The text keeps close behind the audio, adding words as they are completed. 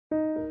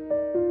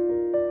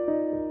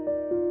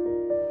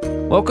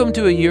Welcome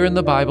to A Year in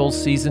the Bible,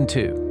 Season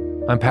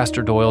 2. I'm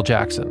Pastor Doyle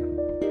Jackson.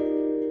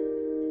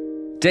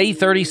 Day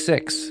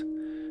 36,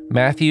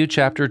 Matthew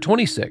chapter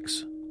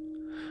 26.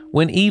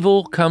 When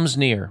evil comes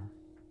near.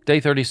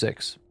 Day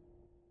 36.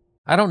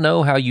 I don't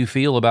know how you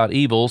feel about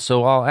evil,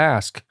 so I'll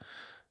ask,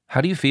 how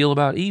do you feel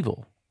about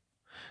evil?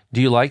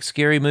 Do you like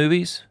scary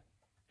movies?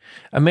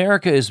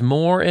 America is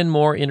more and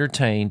more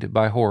entertained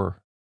by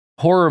horror.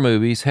 Horror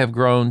movies have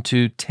grown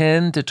to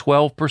 10 to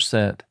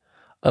 12%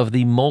 of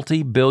the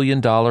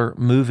multi-billion-dollar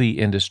movie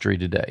industry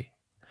today.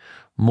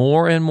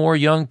 More and more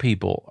young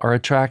people are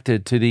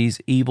attracted to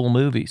these evil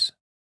movies.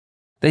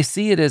 They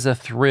see it as a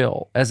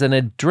thrill, as an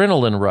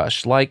adrenaline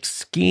rush, like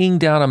skiing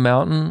down a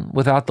mountain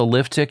without the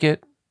lift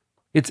ticket.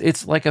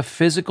 It's like a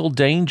physical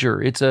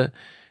danger. It's a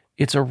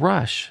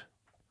rush.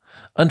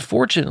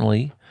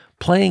 Unfortunately,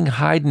 playing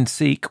hide and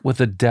seek with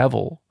the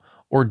devil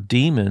or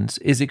demons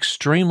is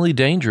extremely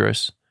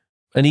dangerous,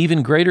 an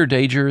even greater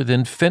danger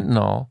than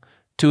fentanyl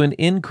to an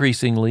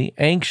increasingly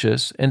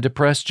anxious and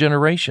depressed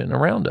generation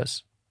around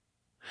us.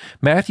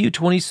 Matthew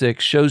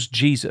 26 shows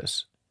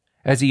Jesus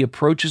as he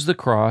approaches the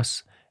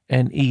cross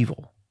and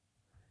evil.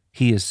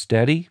 He is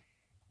steady,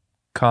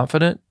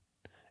 confident,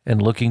 and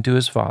looking to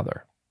his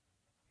Father.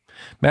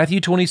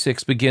 Matthew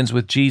 26 begins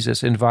with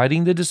Jesus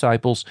inviting the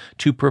disciples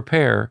to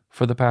prepare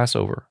for the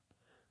Passover,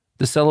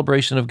 the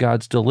celebration of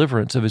God's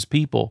deliverance of his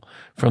people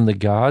from the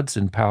gods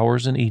and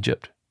powers in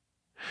Egypt.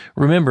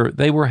 Remember,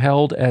 they were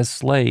held as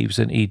slaves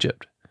in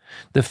Egypt.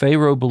 The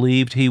Pharaoh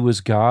believed he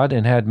was God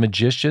and had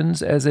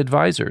magicians as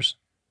advisors.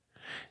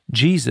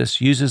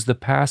 Jesus uses the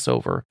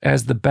Passover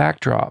as the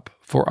backdrop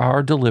for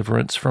our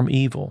deliverance from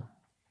evil,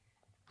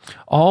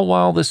 all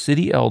while the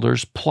city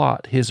elders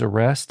plot his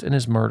arrest and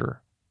his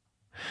murder.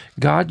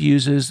 God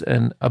uses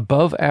an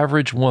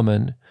above-average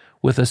woman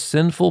with a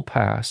sinful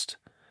past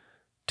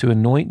to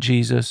anoint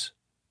Jesus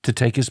to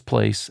take his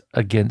place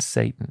against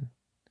Satan.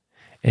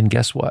 And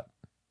guess what?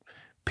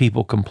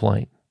 People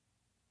complain.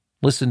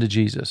 Listen to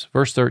Jesus.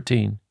 Verse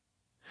 13.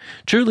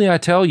 Truly I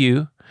tell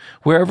you,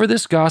 wherever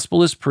this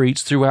gospel is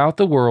preached throughout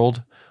the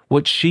world,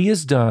 what she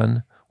has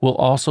done will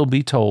also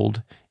be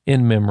told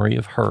in memory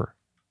of her.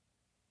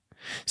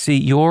 See,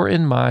 your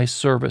and my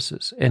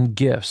services and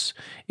gifts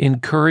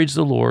encourage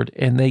the Lord,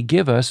 and they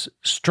give us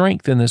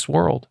strength in this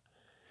world.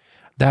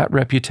 That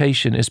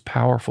reputation is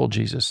powerful,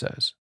 Jesus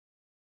says.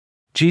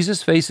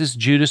 Jesus faces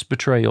Judas'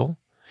 betrayal.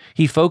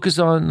 He focuses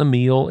on the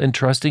meal and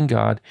trusting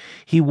God.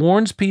 He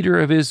warns Peter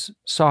of his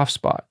soft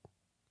spot.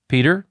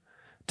 Peter,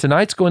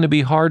 tonight's going to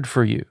be hard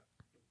for you.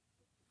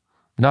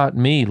 Not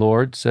me,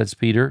 Lord, says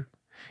Peter.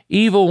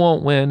 Evil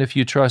won't win if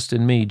you trust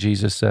in me,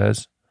 Jesus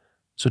says.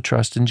 So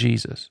trust in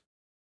Jesus.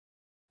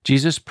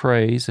 Jesus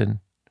prays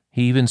and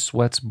he even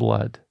sweats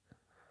blood.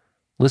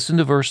 Listen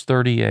to verse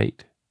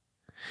 38.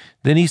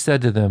 Then he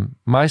said to them,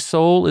 my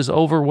soul is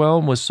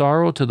overwhelmed with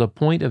sorrow to the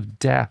point of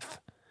death.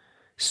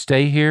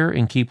 Stay here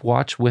and keep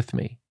watch with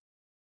me.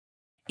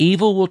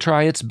 Evil will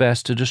try its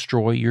best to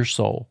destroy your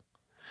soul.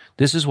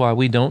 This is why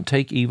we don't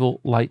take evil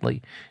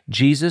lightly.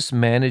 Jesus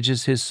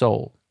manages his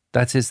soul.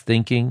 That's his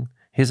thinking,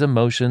 his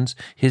emotions,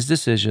 his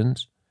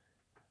decisions,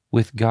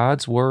 with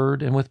God's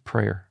word and with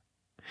prayer.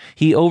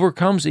 He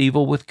overcomes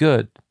evil with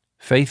good,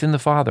 faith in the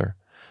Father.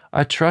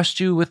 I trust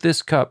you with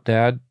this cup,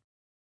 Dad.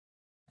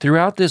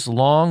 Throughout this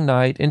long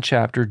night and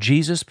chapter,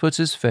 Jesus puts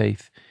his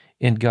faith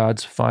in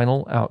God's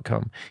final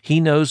outcome. He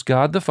knows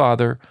God the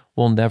Father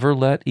will never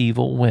let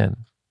evil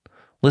win.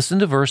 Listen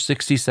to verse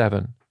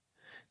 67.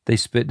 They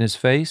spit in his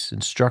face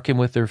and struck him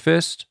with their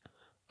fists.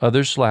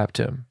 Others slapped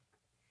him,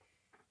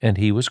 and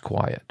he was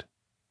quiet.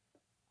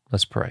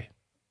 Let's pray.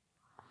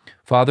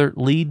 Father,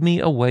 lead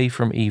me away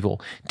from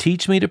evil.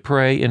 Teach me to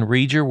pray and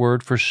read your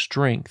word for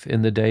strength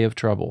in the day of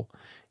trouble.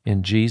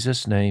 In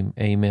Jesus' name,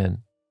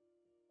 amen.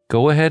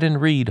 Go ahead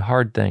and read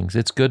Hard Things.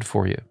 It's good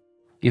for you.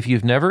 If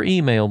you've never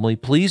emailed me,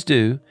 please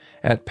do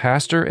at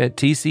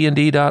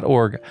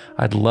pastor@tcnd.org.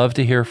 I'd love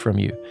to hear from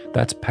you.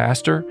 That's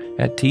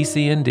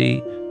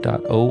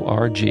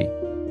pastor@tcnd.org.